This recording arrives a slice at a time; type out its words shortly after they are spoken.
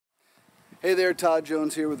Hey there, Todd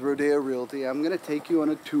Jones here with Rodeo Realty. I'm going to take you on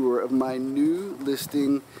a tour of my new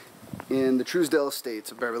listing in the Trousdale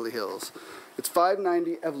Estates of Beverly Hills. It's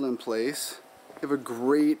 590 Evelyn Place. You have a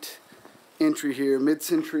great entry here,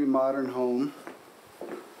 mid-century modern home.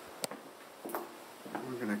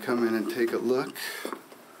 We're going to come in and take a look.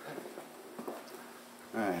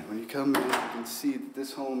 Alright, when you come in, you can see that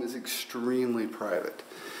this home is extremely private.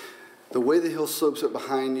 The way the hill slopes up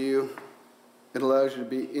behind you, it allows you to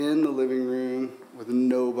be in the living room with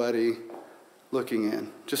nobody looking in.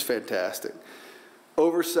 Just fantastic.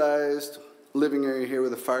 Oversized living area here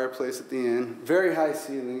with a fireplace at the end. Very high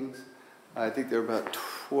ceilings. I think they're about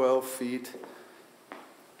 12 feet.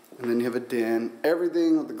 And then you have a den.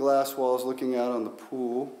 Everything with the glass walls looking out on the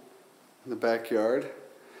pool in the backyard.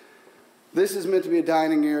 This is meant to be a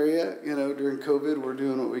dining area. You know, during COVID, we're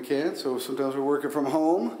doing what we can. So sometimes we're working from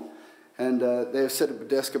home. And they have set up a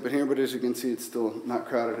desk up in here, but as you can see, it's still not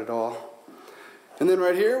crowded at all. And then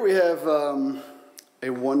right here we have a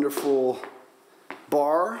wonderful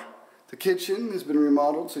bar. The kitchen has been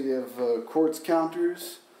remodeled, so you have quartz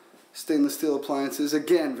counters, stainless steel appliances.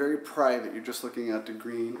 Again, very private. You're just looking out to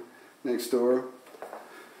green next door.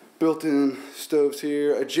 Built-in stoves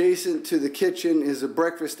here. Adjacent to the kitchen is a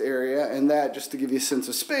breakfast area, and that, just to give you a sense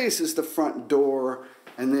of space, is the front door.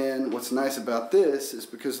 And then what's nice about this is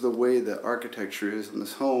because of the way the architecture is in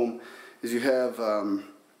this home, is you have, when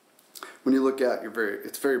you look out,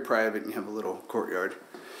 it's very private, and you have a little courtyard.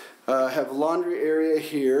 Have a laundry area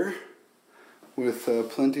here with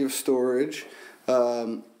plenty of storage.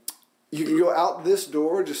 You can go out this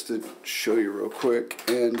door, just to show you real quick,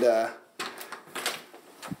 and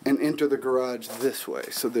enter the garage this way.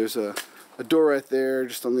 So there's a door right there,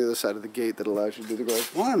 just on the other side of the gate, that allows you to do the garage.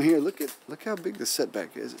 While I'm here, look how big the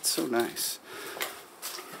setback is. It's so nice.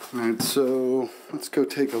 All right, so let's go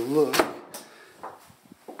take a look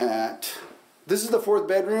at. This is the fourth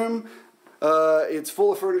bedroom. It's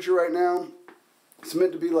full of furniture right now. It's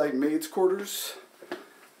meant to be like maid's quarters.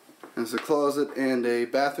 There's a closet and a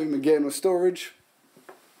bathroom, again with storage.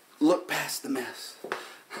 Look past the mess.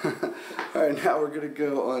 Alright, now we're going to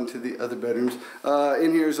go on to the other bedrooms.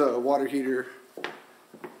 In here's a water heater.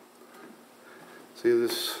 See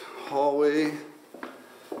this hallway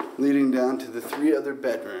leading down to the three other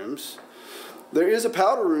bedrooms. There is a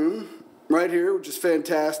powder room right here, which is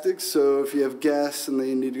fantastic. So if you have guests and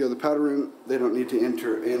they need to go to the powder room, they don't need to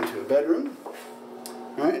enter into a bedroom.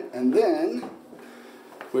 Alright, and then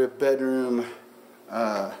we have bedroom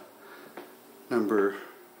number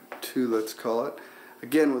 2, let's call it.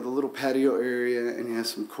 Again, with a little patio area, and you have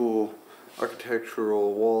some cool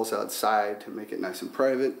architectural walls outside to make it nice and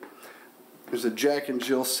private. There's a Jack and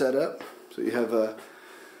Jill setup, so you have a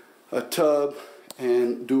tub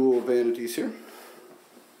and dual vanities here.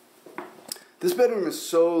 This bedroom is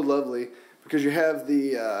so lovely because you have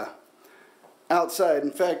the outside. In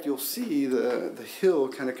fact, you'll see the hill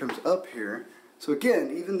kind of comes up here. So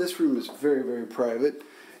again, even this room is very, very private.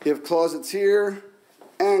 You have closets here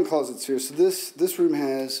and closets here. So this room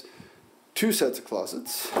has 2 sets of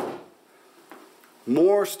closets.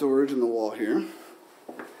 More storage in the wall here.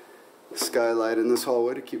 Skylight in this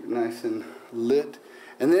hallway to keep it nice and lit.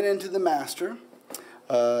 And then into the master.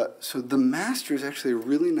 So the master is actually a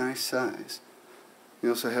really nice size. You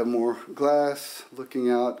also have more glass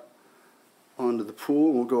looking out onto the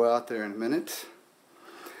pool. We'll go out there in a minute.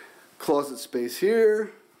 Closet space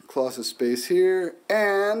here, closet space here,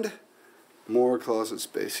 and more closet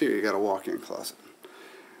space here. You got a walk-in closet.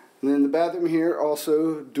 And then the bathroom here,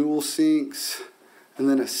 also dual sinks, and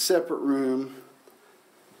then a separate room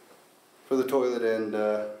for the toilet and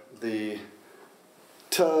the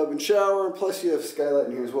tub and shower. Plus you have a skylight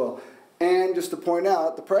in here as well. And just to point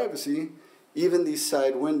out the privacy, even these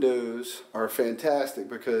side windows are fantastic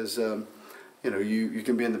because you know, you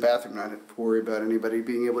can be in the bathroom, not have to worry about anybody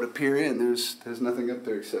being able to peer in. There's nothing up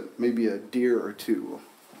there except maybe a deer or two.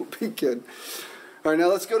 Will be good. All right, now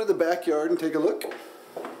let's go to the backyard and take a look.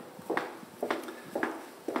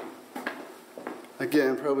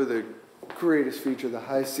 Again, probably the greatest feature, the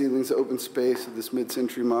high ceilings, the open space of this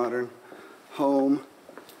mid-century modern home.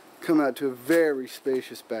 Come out to a very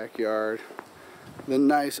spacious backyard. The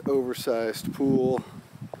nice oversized pool.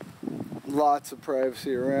 Lots of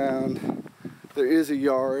privacy around. There is a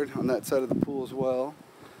yard on that side of the pool as well.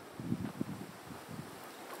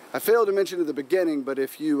 I failed to mention at the beginning, but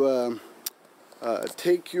if you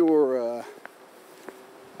take your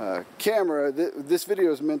camera, this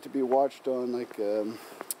video is meant to be watched on like a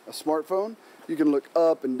smartphone. You can look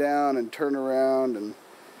up and down and turn around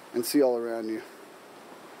and see all around you.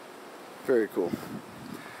 Very cool.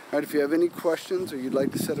 All right, if you have any questions or you'd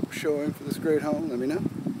like to set up a showing for this great home, let me know.